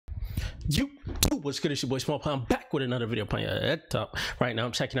What's good? It's your boy Small Pond back with another video upon your head top. Right now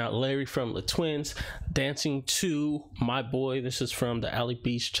I'm checking out Larry from the Twins dancing to My Boy. This is from the Ali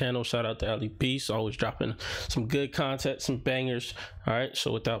Beast channel. Shout out to Ali Beast, always dropping some good content, some bangers. All right,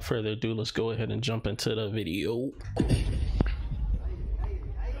 so without further ado, let's go ahead and jump into the video.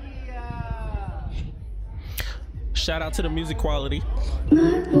 Shout out to the music quality.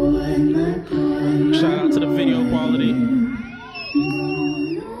 My boy, my boy, shout out to the video quality.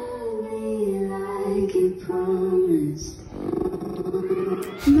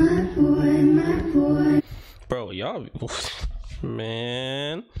 My boy. Bro, y'all,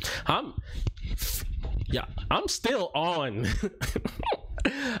 man, I'm still on.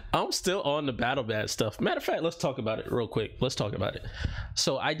 I'm still on the battle bad stuff. Matter of fact, let's talk about it real quick. Let's talk about it.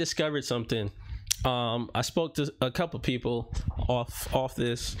 So I discovered something. I spoke to a couple people off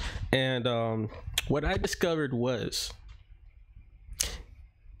this, and what I discovered was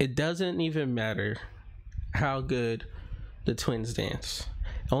it doesn't even matter how good the Twins dance.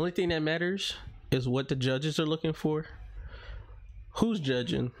 The only thing that matters is what the judges are looking for, who's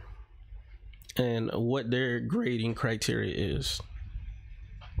judging, and what their grading criteria is.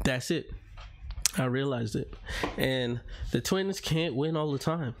 That's it. I realized it. And the Twins can't win all the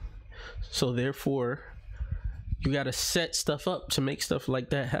time, so therefore you got to set stuff up to make stuff like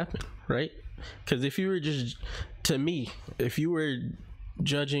that happen, right? Because if you were just, to me, if you were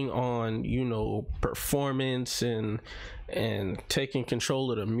judging on, you know, performance and taking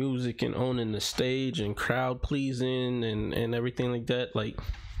control of the music and owning the stage and crowd pleasing and everything like that, like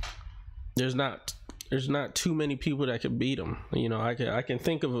there's not too many people that could beat them. You know, I can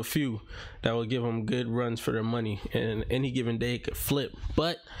think of a few that will give them good runs for their money, and any given day it could flip.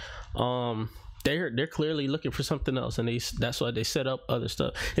 But they're clearly looking for something else, and that's why they set up other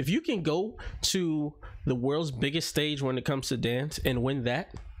stuff. If you can go to the world's biggest stage when it comes to dance and win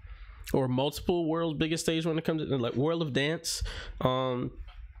that, or multiple world's biggest stage when it comes to like World of Dance,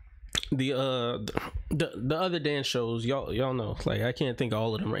 the other dance shows, y'all know, like I can't think of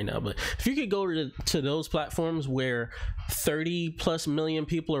all of them right now, but if you could go to those platforms where 30+ million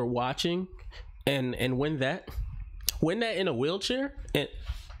people are watching and win that in a wheelchair, and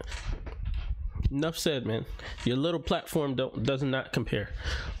enough said, man. Your little platform does not compare.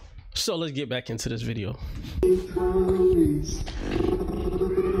 So let's get back into this video.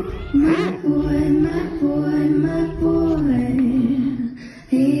 My boy, my boy, my boy.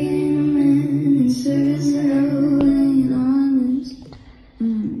 He ain't a man, he sure as hell ain't honest.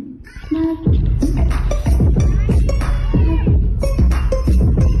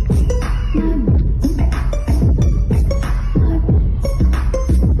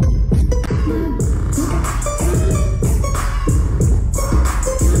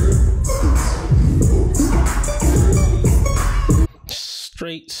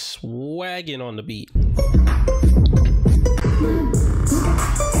 Straight swagging on the beat.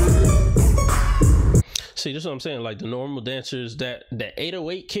 See, this is what I'm saying. Like the normal dancers, that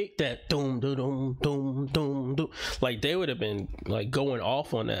 808 kick, that doom doom doom doom doom, like they would have been like going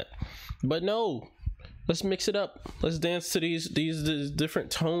off on that. But no, let's mix it up. Let's dance to these different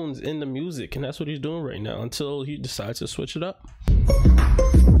tones in the music, and that's what he's doing right now until he decides to switch it up.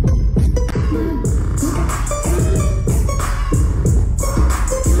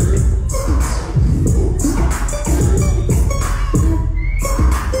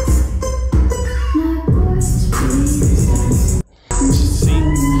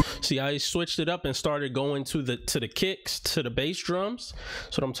 See, I switched it up and started going to the kicks, to the bass drums.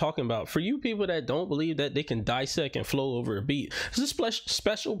 That's what I'm talking about. For you people that don't believe that they can dissect and flow over a beat, this is a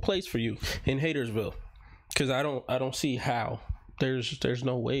special place for you in Hatersville, because I don't see how. There's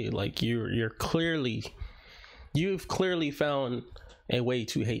no way. Like you've clearly found a way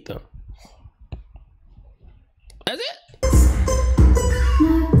to hate them. That's it.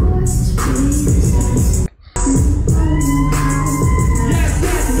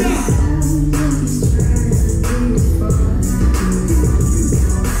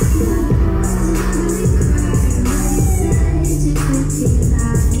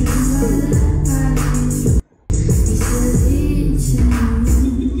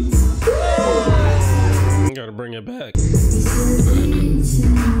 Gotta bring it back.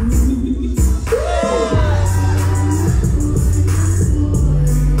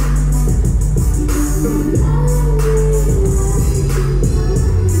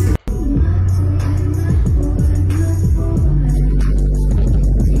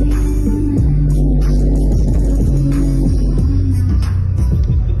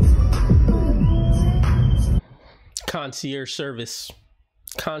 Concierge service,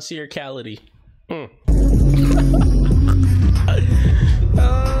 concierge-cality.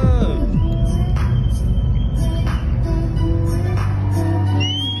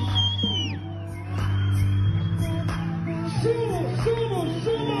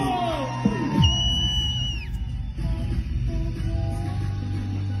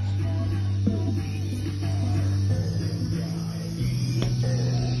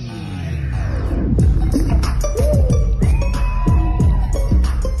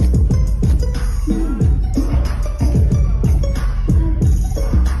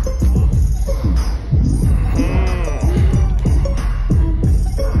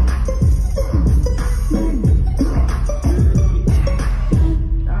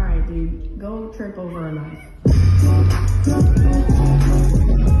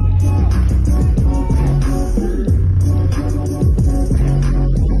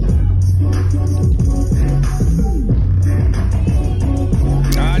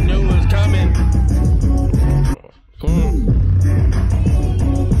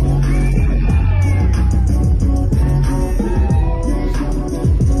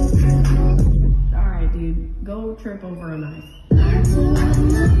 trip over a knife.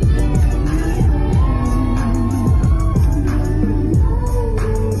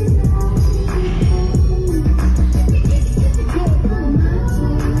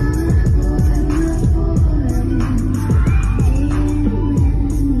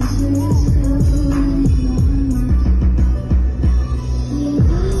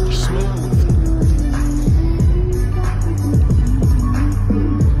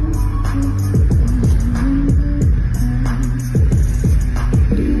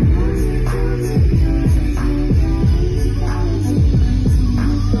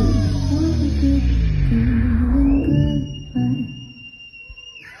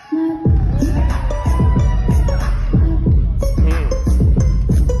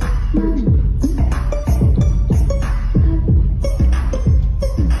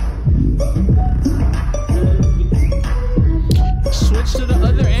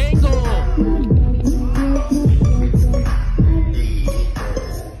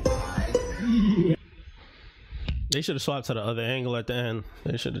 They should have swapped to the other angle at the end.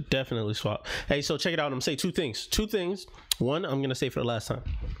 They should have definitely swapped. Hey, so check it out. I'm gonna say two things. One, I'm gonna say for the last time.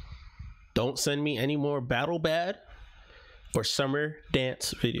 Don't send me any more battle bad or summer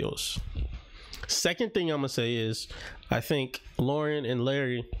dance videos. Second thing I'm gonna say is I think Lauren and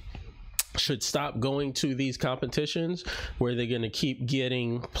Larry should stop going to these competitions where they're going to keep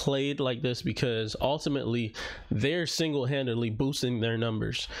getting played like this, because ultimately they're single-handedly boosting their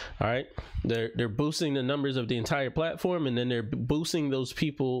numbers. All right, they're boosting the numbers of the entire platform, and then they're boosting those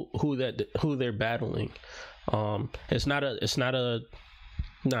people who they're battling. It's not a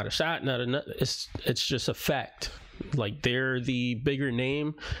shot, it's just a fact. Like, they're the bigger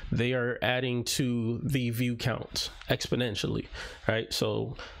name, they are adding to the view count exponentially, right?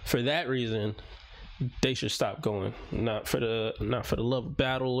 So for that reason, they should stop going. Not for the love of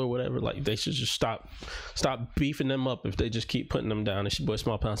battle or whatever. Like, they should just stop beefing them up if they just keep putting them down. It's your boy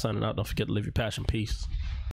Small Pound signing out. Don't forget to live your passion. Peace.